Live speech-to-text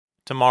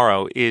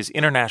Tomorrow is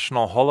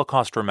International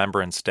Holocaust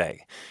Remembrance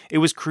Day. It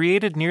was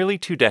created nearly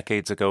 2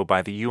 decades ago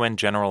by the UN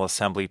General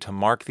Assembly to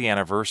mark the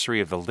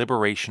anniversary of the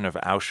liberation of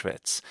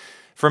Auschwitz.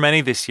 For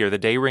many this year, the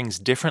day rings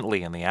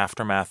differently in the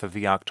aftermath of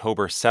the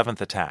October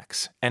 7th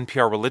attacks.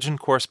 NPR religion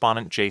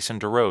correspondent Jason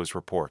DeRose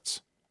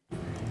reports.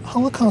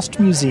 Holocaust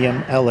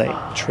Museum,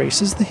 LA,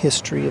 traces the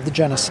history of the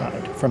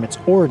genocide from its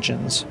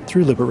origins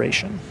through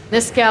liberation.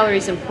 This gallery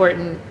is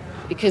important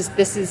because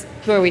this is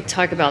where we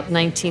talk about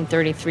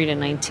 1933 to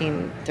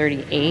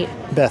 1938.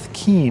 Beth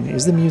Keane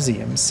is the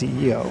museum's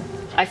CEO.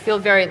 I feel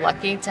very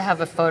lucky to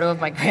have a photo of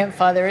my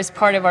grandfather as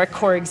part of our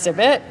core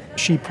exhibit.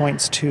 She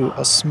points to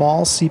a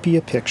small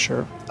sepia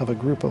picture of a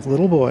group of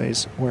little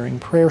boys wearing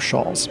prayer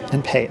shawls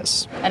and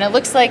payas. And it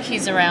looks like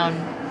he's around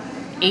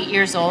 8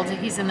 years old.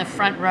 He's in the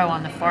front row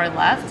on the far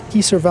left.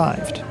 He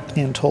survived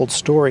and told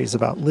stories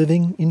about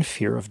living in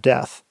fear of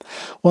death.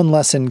 One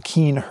lesson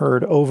Keane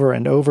heard over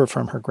and over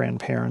from her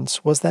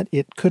grandparents was that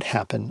it could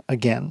happen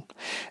again.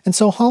 And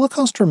so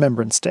Holocaust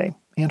Remembrance Day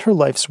and her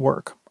life's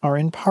work are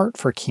in part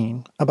for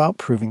Keane about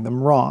proving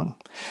them wrong,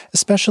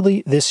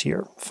 especially this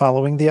year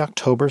following the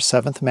October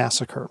 7th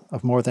massacre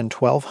of more than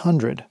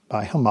 1,200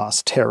 by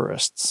Hamas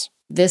terrorists.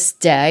 This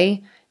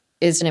day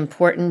is an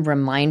important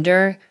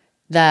reminder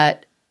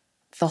that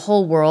the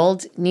whole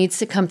world needs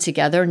to come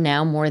together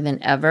now more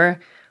than ever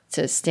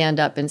to stand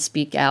up and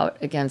speak out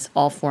against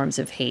all forms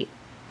of hate.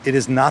 It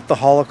is not the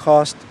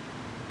Holocaust,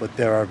 but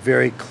there are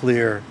very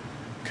clear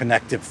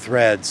connective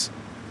threads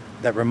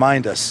that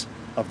remind us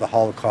of the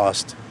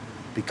Holocaust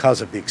because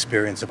of the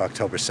experience of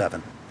October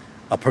 7th.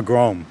 A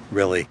pogrom,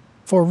 really.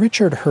 For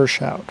Richard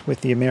Hirschout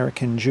with the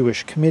American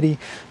Jewish Committee,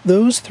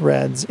 those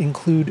threads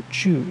include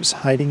Jews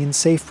hiding in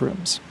safe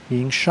rooms,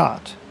 being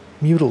shot,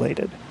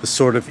 mutilated. The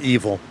sort of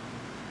evil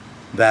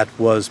that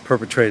was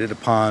perpetrated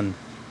upon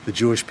the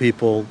Jewish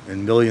people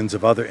and millions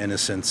of other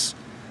innocents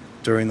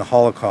during the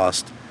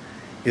Holocaust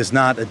is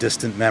not a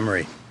distant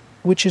memory.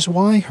 Which is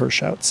why,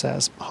 Hirschout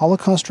says,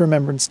 Holocaust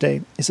Remembrance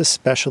Day is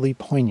especially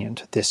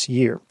poignant this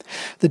year.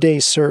 The day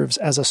serves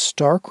as a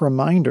stark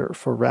reminder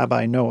for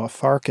Rabbi Noah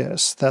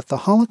Farkas that the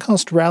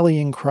Holocaust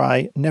rallying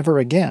cry, "Never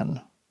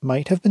again,"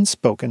 might have been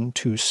spoken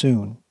too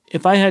soon.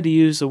 If I had to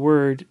use a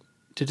word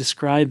to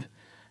describe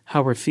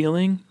how we're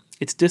feeling,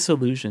 it's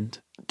disillusioned.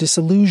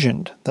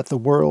 Disillusioned that the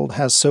world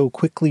has so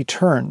quickly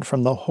turned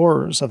from the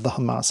horrors of the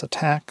Hamas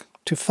attack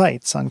to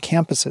fights on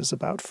campuses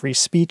about free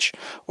speech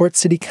or at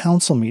city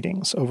council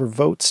meetings over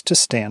votes to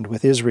stand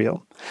with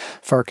Israel.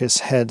 Farkas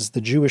heads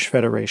the Jewish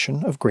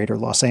Federation of Greater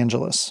Los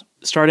Angeles.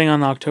 Starting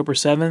on October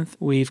 7th,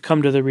 we've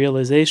come to the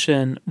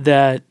realization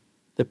that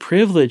the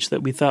privilege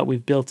that we thought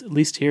we've built, at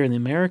least here in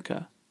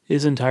America,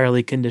 is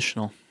entirely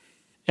conditional,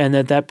 and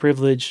that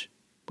privilege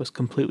was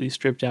completely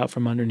stripped out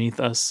from underneath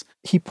us.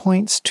 He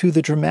points to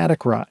the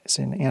dramatic rise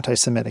in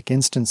anti-Semitic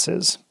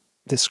instances.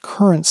 This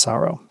current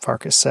sorrow,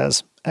 Farkas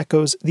says,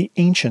 echoes the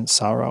ancient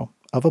sorrow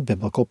of a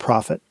biblical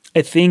prophet.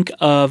 I think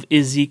of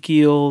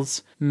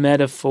Ezekiel's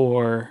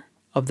metaphor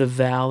of the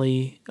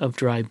valley of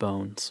dry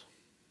bones.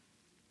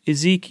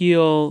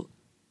 Ezekiel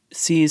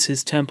sees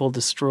his temple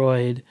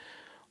destroyed,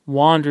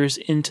 wanders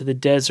into the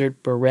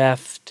desert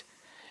bereft,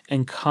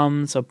 and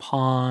comes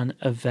upon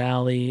a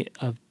valley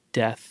of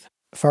death.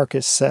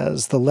 Farkas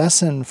says the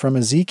lesson from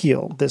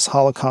Ezekiel this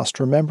Holocaust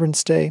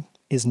Remembrance Day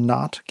is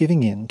not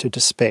giving in to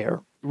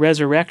despair.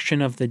 Resurrection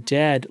of the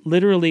dead,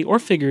 literally or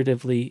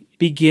figuratively,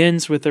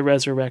 begins with the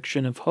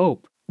resurrection of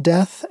hope.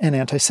 Death and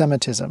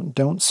anti-Semitism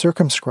don't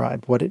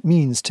circumscribe what it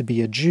means to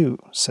be a Jew,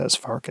 says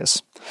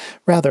Farkas.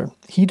 Rather,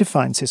 he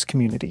defines his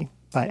community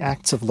by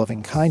acts of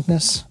loving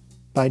kindness,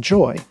 by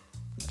joy,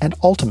 and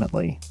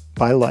ultimately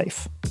by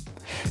life.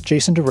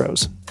 Jason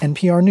DeRose,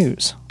 NPR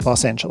News,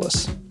 Los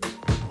Angeles.